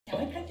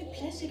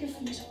klassiker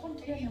flyser rundt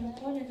her, når man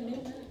pålægger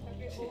lidt med.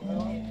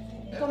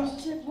 Det kommer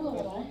så til at gå ud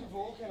over dig.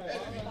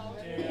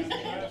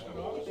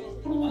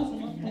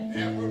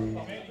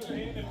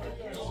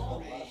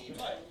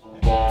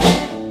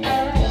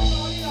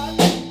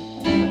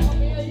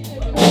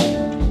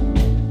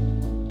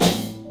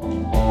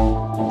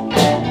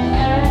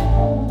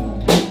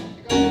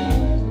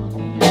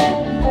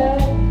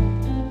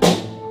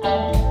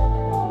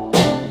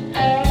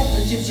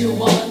 Did you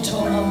want to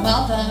know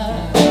mother?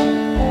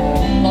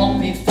 Long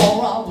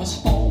before I was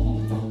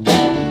born,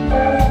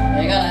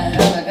 you gotta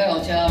have a girl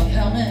child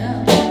coming.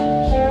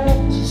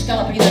 She's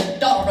gotta be the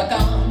daughter of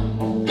God.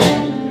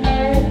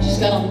 She's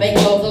gotta make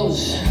all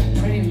those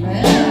pretty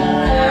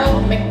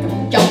men, make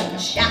them jump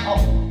and shout.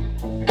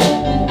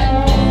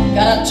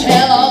 Gotta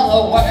tell all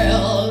the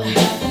world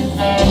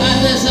that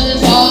this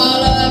is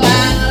all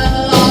about the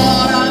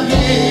Lord I'm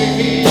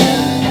here.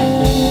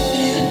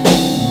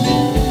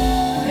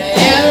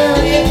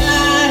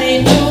 Everybody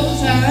knows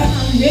I'm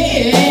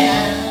here.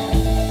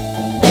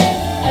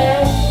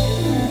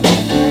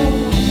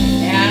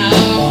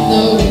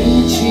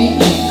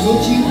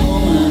 Coochie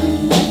woman,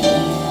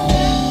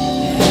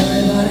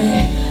 everybody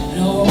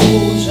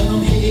knows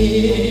I'm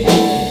here.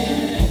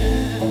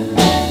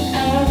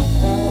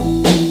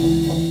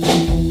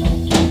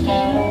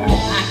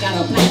 I got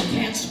a black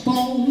cat's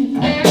bone,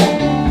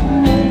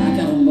 I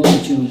got a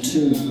mojo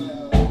too.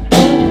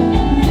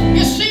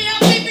 You see,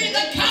 I'm leaving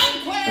the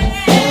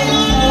conquest,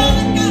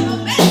 gonna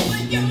mess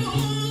with you,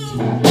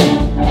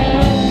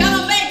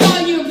 gonna make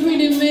all you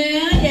pretty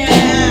men,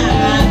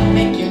 yeah,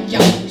 make you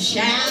jump and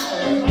shout.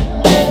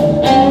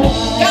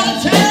 Gotta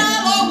tell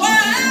all the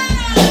world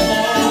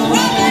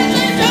what this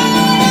is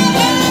all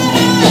about.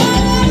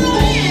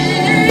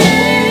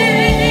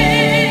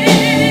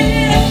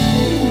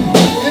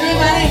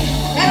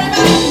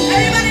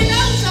 Everybody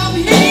knows I'm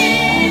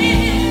here.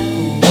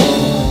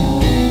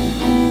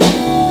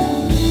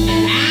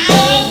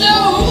 I'm the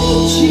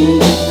hoochie,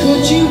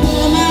 coochie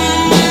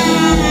woman.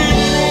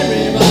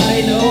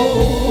 Everybody knows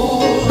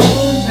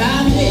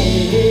I'm here.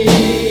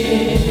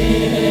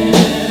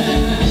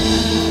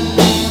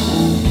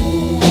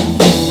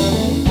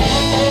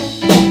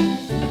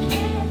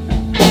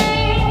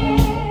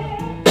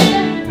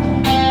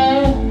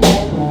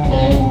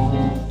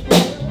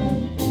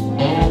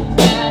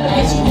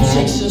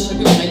 Så kan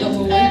vi briller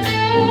på, ikke?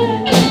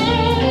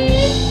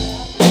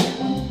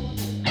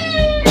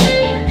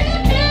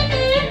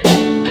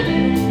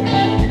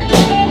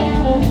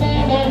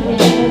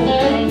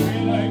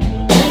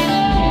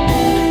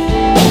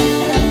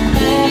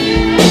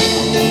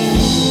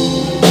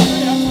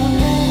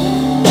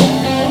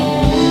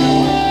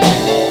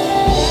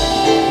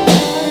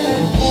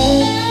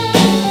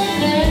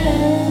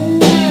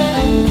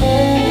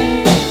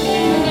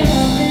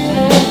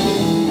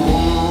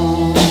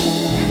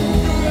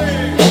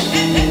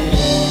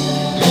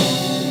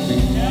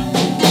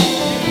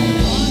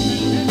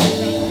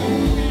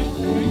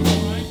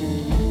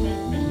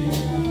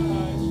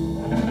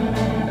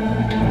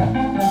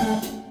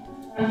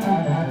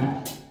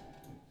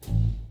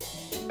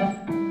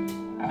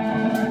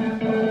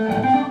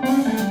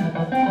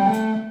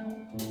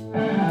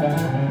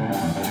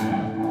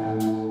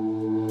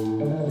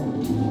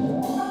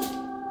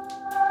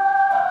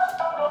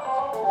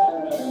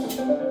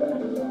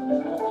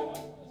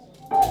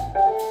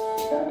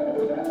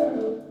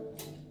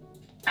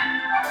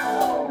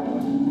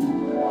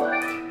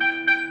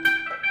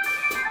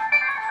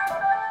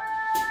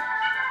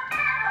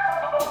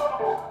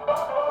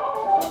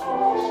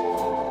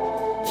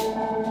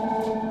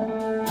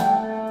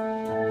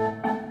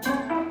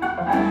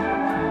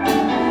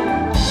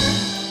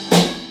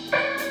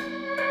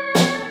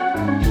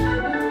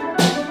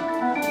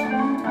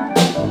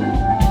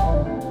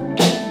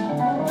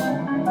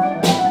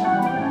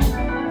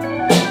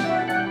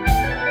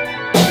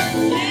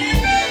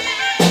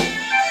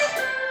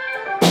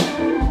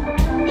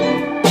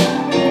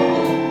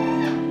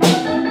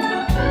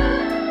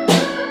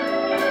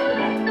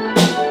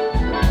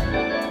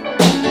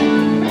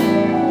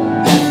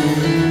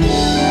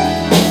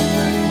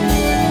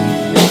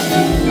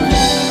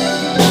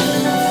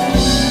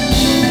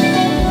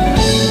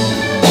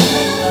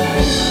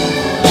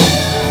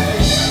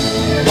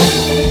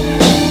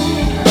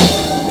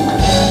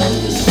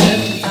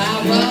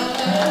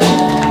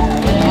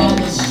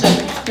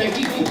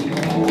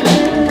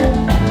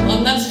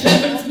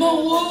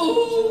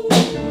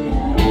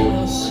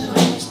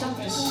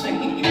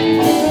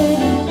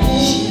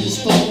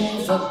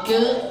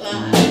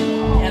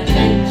 And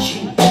then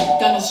you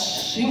gonna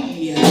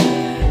see I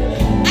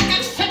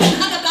got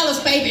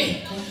 $700, baby.